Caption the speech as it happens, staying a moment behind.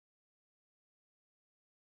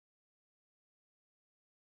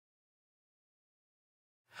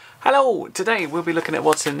Hello! Today we'll be looking at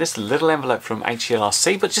what's in this little envelope from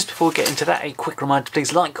HGLRC, but just before we get into that, a quick reminder,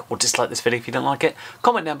 please like or dislike this video if you don't like it,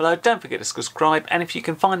 comment down below, don't forget to subscribe, and if you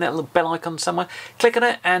can find that little bell icon somewhere, click on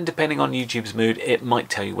it, and depending on YouTube's mood, it might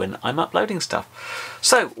tell you when I'm uploading stuff.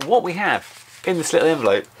 So what we have in this little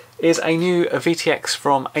envelope is a new VTX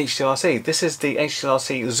from HGLRC. This is the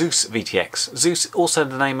HGLRC Zeus VTX. Zeus, also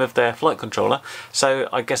the name of their flight controller, so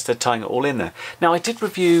I guess they're tying it all in there. Now I did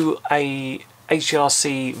review a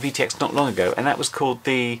HGLRC VTX not long ago, and that was called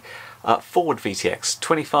the forward VTX,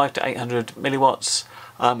 25 to 800 milliwatts,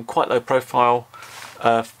 quite low profile,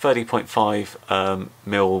 30.5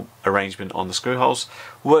 mil arrangement on the screw holes.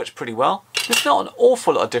 Worked pretty well. There's not an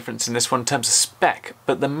awful lot of difference in this one in terms of spec,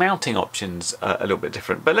 but the mounting options are a little bit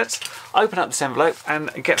different. But let's open up this envelope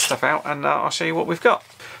and get stuff out, and I'll show you what we've got.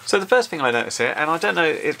 So the first thing I notice here, and I don't know,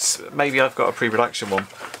 it's maybe I've got a pre-production one,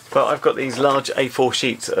 but I've got these large A4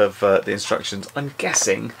 sheets of the instructions. I'm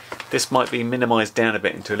guessing this might be minimised down a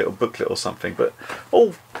bit into a little booklet or something, but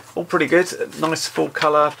all pretty good. Nice full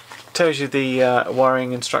colour, tells you the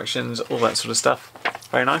wiring instructions, all that sort of stuff.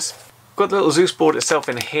 Very nice. Got the little Zeus board itself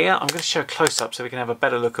in here. I'm going to show a close-up so we can have a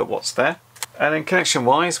better look at what's there. And then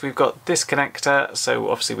connection-wise, we've got this connector, so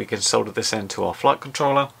obviously we can solder this into our flight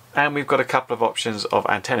controller. And we've got a couple of options of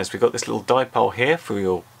antennas. We've got this little dipole here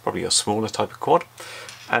for probably your smaller type of quad.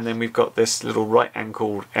 And then we've got this little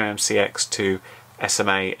right-angled MMCX to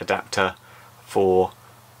SMA adapter for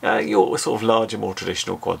your sort of larger, more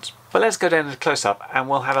traditional quads. But let's go down to the close-up and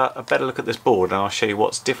we'll have a better look at this board, and I'll show you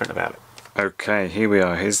what's different about it. Okay, here we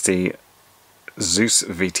are. Here's the Zeus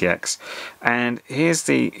VTX, and here's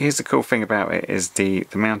the cool thing about it is the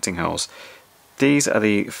mounting holes. These are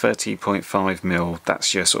the 30.5 mil.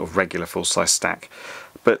 That's your sort of regular full-size stack.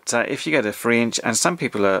 But if you get a 3-inch, and some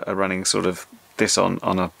people are running sort of this on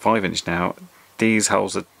a 5-inch now, these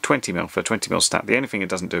holes are 20 mil for a 20 mil stack. The only thing it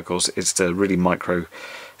doesn't do, of course, is the really micro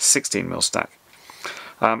 16 mil stack.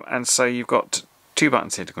 And so you've got two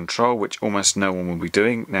buttons here to control, which almost no one will be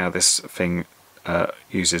doing. Now this thing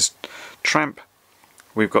uses tramp.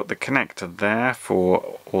 We've got the connector there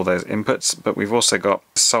for all those inputs, but we've also got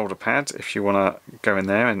solder pads if you want to go in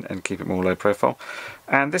there and keep it more low profile.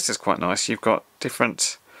 And this is quite nice. You've got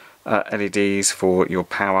different LEDs for your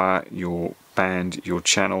power, your band, your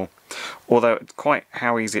channel. Although quite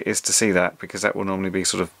how easy it is to see that, because that will normally be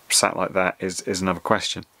sort of sat like that, is another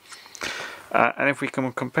question. And if we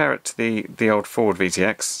can compare it to the old forward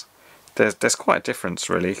VTX, there's quite a difference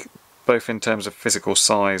really, both in terms of physical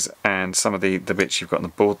size and some of the bits you've got on the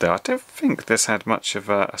board there. I don't think this had much of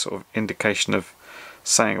a sort of indication of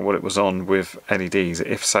saying what it was on with LEDs.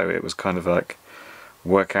 If so, it was kind of like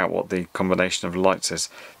work out what the combination of lights is.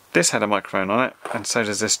 This had a microphone on it, and so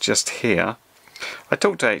does this just here. I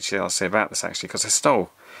talked to HGLRC about this actually, because I said, oh,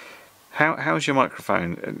 how's your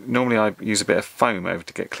microphone? Normally I use a bit of foam over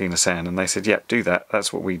to get cleaner sound, and they said, yep, do that.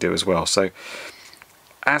 That's what we do as well. So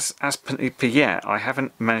as per yet, I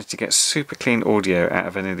haven't managed to get super clean audio out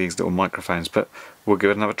of any of these little microphones, but we'll give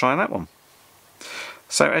it another try on that one.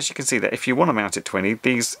 So as you can see that if you want to mount it to any,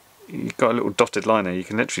 these, you've got a little dotted line there. You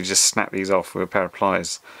can literally just snap these off with a pair of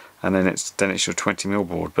pliers, and then it's your 20 mil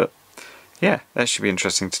board. But yeah, that should be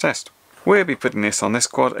interesting to test. We'll be putting this on this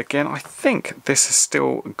quad again. I think this has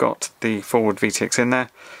still got the forward VTX in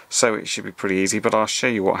there, so it should be pretty easy, but I'll show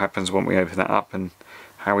you what happens when we open that up and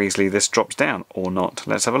how easily this drops down or not.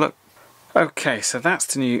 Let's have a look. Okay, so that's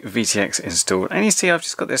the new VTX installed, and you see I've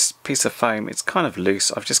just got this piece of foam. It's kind of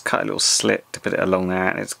loose. I've just cut a little slit to put it along there,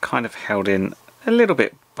 and it's kind of held in a little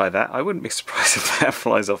bit by that. I wouldn't be surprised if that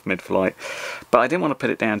flies off mid-flight, but I didn't want to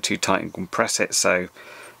put it down too tight and compress it, so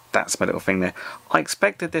that's my little thing there. I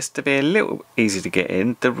expected this to be a little easy to get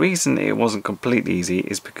in. The reason it wasn't completely easy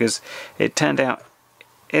is because it turned out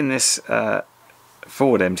in this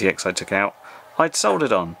forward MTX I took out, I'd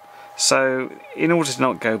soldered on. So in order to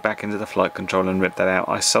not go back into the flight controller and rip that out,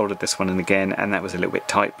 I soldered this one in again, and that was a little bit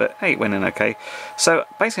tight, but hey, it went in okay. So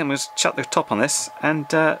basically I'm going to shut the top on this and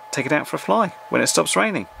take it out for a fly when it stops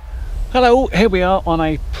raining. Hello, here we are on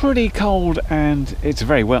a pretty cold, and it's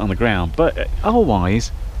very wet on the ground, but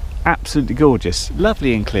otherwise absolutely gorgeous.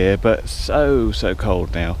 Lovely and clear, but so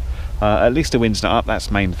cold now. At least the wind's not up, that's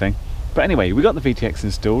the main thing. But anyway, we got the VTX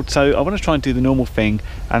installed, so I want to try and do the normal thing,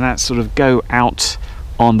 and that's sort of go out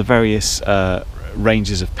on the various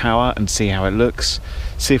ranges of power and see how it looks.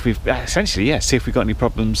 See if we've see if we've got any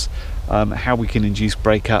problems, how we can induce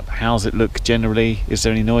breakup, how's it look generally, is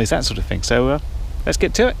there any noise, that sort of thing. So let's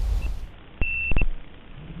get to it.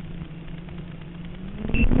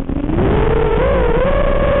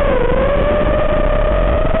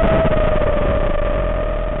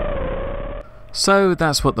 So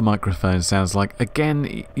that's what the microphone sounds like.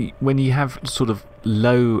 Again, when you have sort of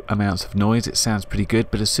low amounts of noise, it sounds pretty good,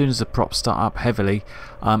 but as soon as the props start up heavily,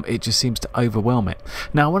 it just seems to overwhelm it.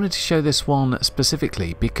 Now, I wanted to show this one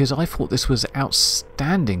specifically because I thought this was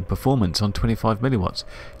outstanding performance on 25 milliwatts.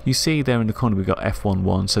 You see there in the corner we've got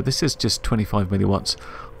F11, so this is just 25 milliwatts.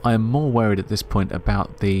 I am more worried at this point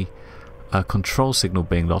about the control signal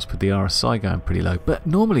being lost with the RSI going pretty low, but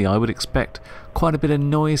normally I would expect quite a bit of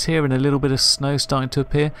noise here and a little bit of snow starting to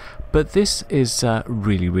appear, but this is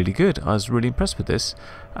really good. I was really impressed with this,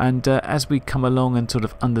 and as we come along and sort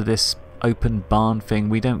of under this open barn thing,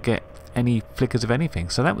 we don't get any flickers of anything,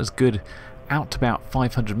 so that was good out to about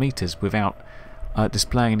 500 meters without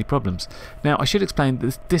displaying any problems. Now, I should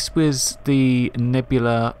explain this was the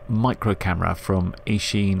Nebula micro camera from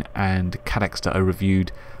Eachine and Cadex that I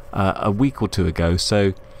reviewed a week or two ago,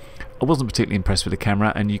 so I wasn't particularly impressed with the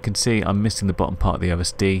camera, and you can see I'm missing the bottom part of the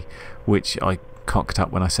OSD, which I cocked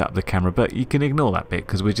up when I set up the camera, but you can ignore that bit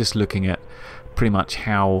because we're just looking at pretty much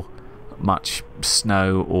how much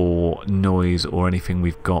snow or noise or anything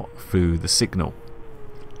we've got through the signal.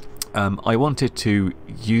 I wanted to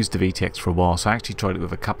use the VTX for a while, so I actually tried it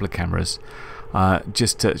with a couple of cameras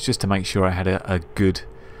just to make sure I had a good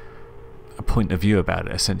point of view about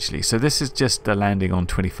it, essentially. So this is just the landing on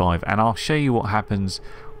 25, and I'll show you what happens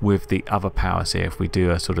with the other powers here if we do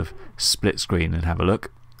a sort of split screen and have a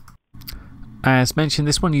look. As mentioned,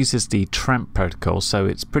 this one uses the tramp protocol, so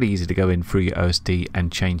it's pretty easy to go in through your OSD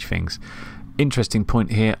and change things. Interesting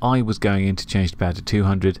point here, I was going in to change the power to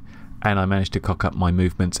 200 and I managed to cock up my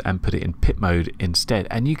movements and put it in pit mode instead,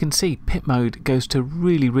 and you can see pit mode goes to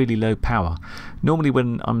really low power. Normally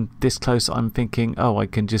when I'm this close I'm thinking, oh, I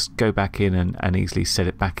can just go back in and easily set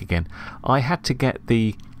it back again. I had to get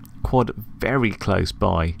the quad very close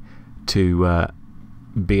by to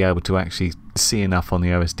be able to actually see enough on the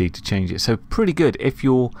OSD to change it, so pretty good if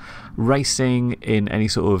you're racing in any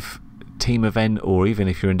sort of team event, or even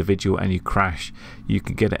if you're individual and you crash, you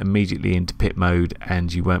can get it immediately into pit mode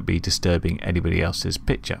and you won't be disturbing anybody else's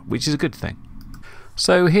picture, which is a good thing.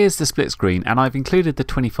 So here's the split screen, and I've included the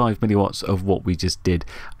 25 milliwatts of what we just did,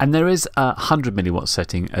 and there is a 100 milliwatt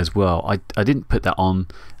setting as well. I didn't put that on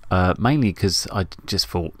mainly because I just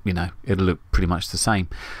thought, you know, it'll look pretty much the same,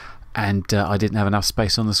 and I didn't have enough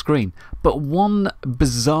space on the screen. But one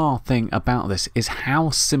bizarre thing about this is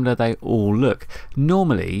how similar they all look.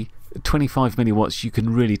 Normally 25 milliwatts you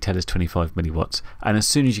can really tell is 25 milliwatts, and as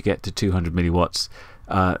soon as you get to 200 milliwatts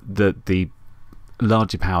the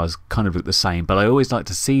larger powers kind of look the same, but I always like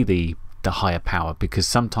to see the higher power because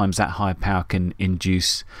sometimes that higher power can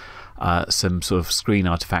induce some sort of screen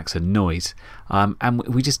artifacts and noise, and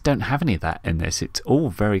we just don't have any of that in this. It's all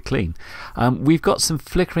very clean. We've got some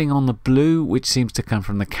flickering on the blue which seems to come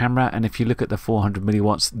from the camera, and if you look at the 400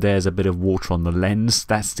 milliwatts there's a bit of water on the lens.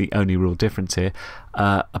 That's the only real difference here,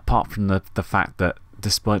 apart from the fact that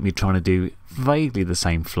despite me trying to do vaguely the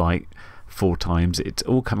same flight 4 times, it's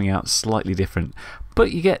all coming out slightly different,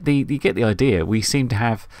 but you get the idea. We seem to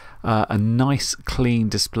have a nice clean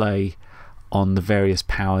display on the various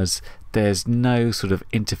powers. There's no sort of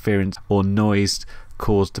interference or noise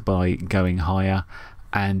caused by going higher,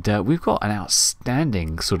 and we've got an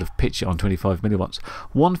outstanding sort of picture on 25 milliwatts.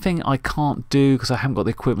 One thing I can't do because I haven't got the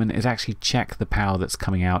equipment is actually check the power that's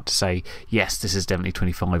coming out to say yes, this is definitely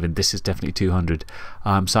 25 and this is definitely 200,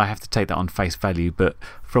 so I have to take that on face value, but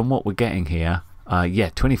from what we're getting here, yeah,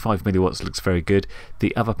 25 milliwatts looks very good.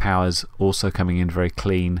 The other powers also coming in very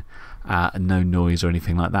clean, no noise or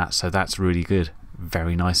anything like that, so that's really good.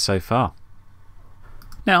 Very nice so far.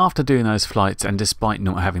 Now, after doing those flights, and despite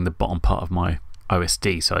not having the bottom part of my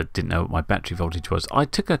OSD, so I didn't know what my battery voltage was, I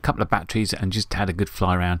took a couple of batteries and just had a good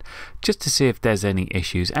fly around just to see if there's any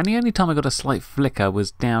issues, and the only time I got a slight flicker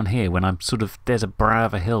was down here when I'm sort of, there's a brow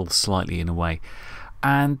of a hill slightly in a way,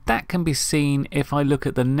 and that can be seen if I look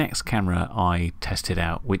at the next camera I tested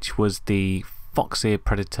out, which was the Foxeer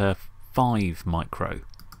Predator 5 Micro.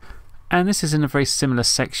 And this is in a very similar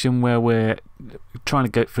section where we're trying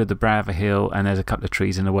to go through the brow of a hill and there's a couple of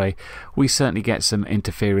trees in the way. We certainly get some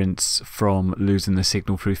interference from losing the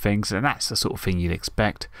signal through things, and that's the sort of thing you'd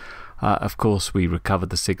expect. Of course, we recovered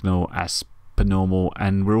the signal as per normal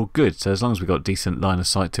and we're all good. So as long as we've got decent line of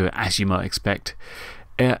sight to it, as you might expect,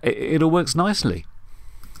 it all works nicely.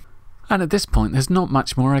 And at this point, there's not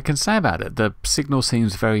much more I can say about it. The signal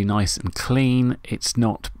seems very nice and clean. It's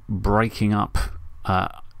not breaking up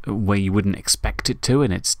where you wouldn't expect it to,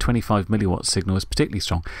 and its 25 milliwatt signal is particularly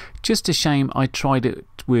strong. Just a shame I tried it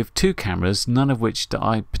with 2 cameras, none of which that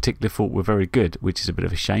I particularly thought were very good, which is a bit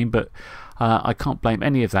of a shame, but I can't blame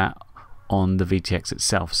any of that on the VTX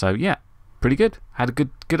itself. So yeah, pretty good. Had a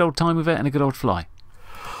good old time with it and a good old fly.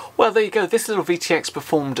 Well, there you go. This little VTX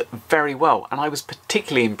performed very well, and I was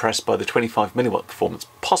particularly impressed by the 25 milliwatt performance,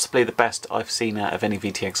 possibly the best I've seen out of any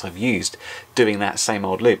VTX I've used doing that same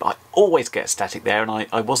old loop. I always get static there, and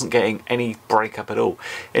I wasn't getting any breakup at all.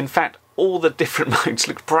 In fact, all the different modes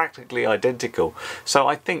look practically identical, so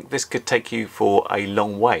I think this could take you for a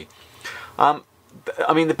long way. I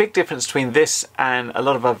mean, the big difference between this and a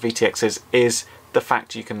lot of other VTXs is the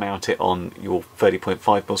fact you can mount it on your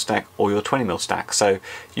 30.5mm stack or your 20mm stack. So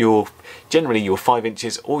generally your 5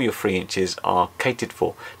 inches or your 3 inches are catered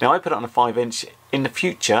for. Now I put it on a 5 inch. In the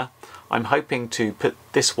future I'm hoping to put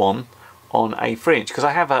this one on a 3 inch because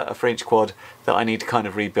I have a 3 inch quad that I need to kind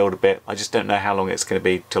of rebuild a bit. I just don't know how long it's going to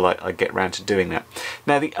be till I get around to doing that.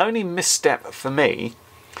 Now the only misstep for me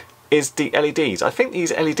is the LEDs. I think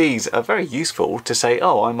these LEDs are very useful to say,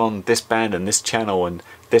 oh, I'm on this band and this channel and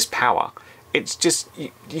this power. It's just,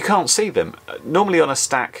 you can't see them. Normally on a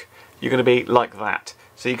stack, you're going to be like that.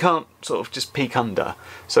 So you can't sort of just peek under.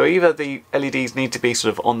 So either the LEDs need to be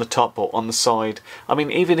sort of on the top or on the side. I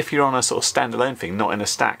mean, even if you're on a sort of standalone thing, not in a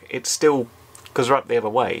stack, it's still, because they're up the other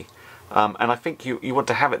way. And I think you want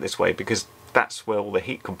to have it this way because that's where all the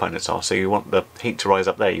heat components are. So you want the heat to rise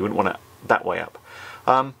up there. You wouldn't want it that way up.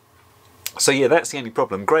 So yeah, that's the only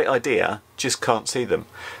problem. Great idea, just can't see them.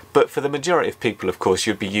 But for the majority of people, of course,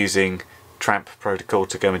 you'd be using tramp protocol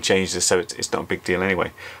to go and change this, so it's not a big deal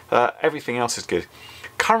anyway. Everything else is good.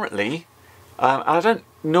 Currently, and I don't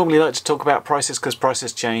normally like to talk about prices because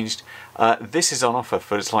prices changed. This is on offer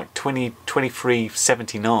for it's like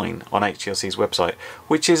 $23.79 on HGLRC's website,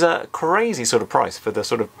 which is a crazy sort of price for the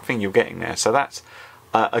sort of thing you're getting there. So that's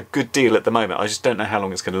a good deal at the moment. I just don't know how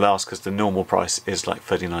long it's going to last because the normal price is like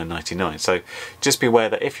 $39.99. So just be aware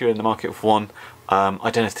that if you're in the market for one, I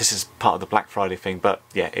don't know if this is part of the Black Friday thing, but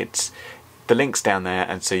yeah, the link's down there,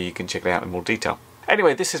 and so you can check it out in more detail.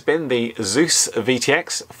 Anyway, this has been the Zeus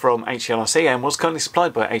VTX from HGLRC and was kindly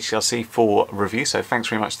supplied by HGLRC for review, so thanks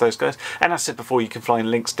very much to those guys. And as I said before, you can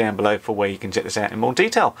find links down below for where you can check this out in more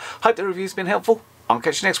detail. Hope the review's been helpful. I'll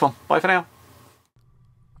catch you next one. Bye for now.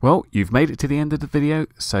 Well, you've made it to the end of the video,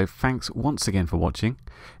 so thanks once again for watching.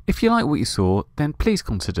 If you like what you saw, then please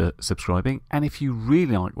consider subscribing, and if you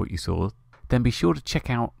really like what you saw, then be sure to check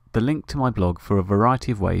out the link to my blog for a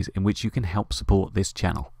variety of ways in which you can help support this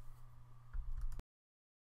channel.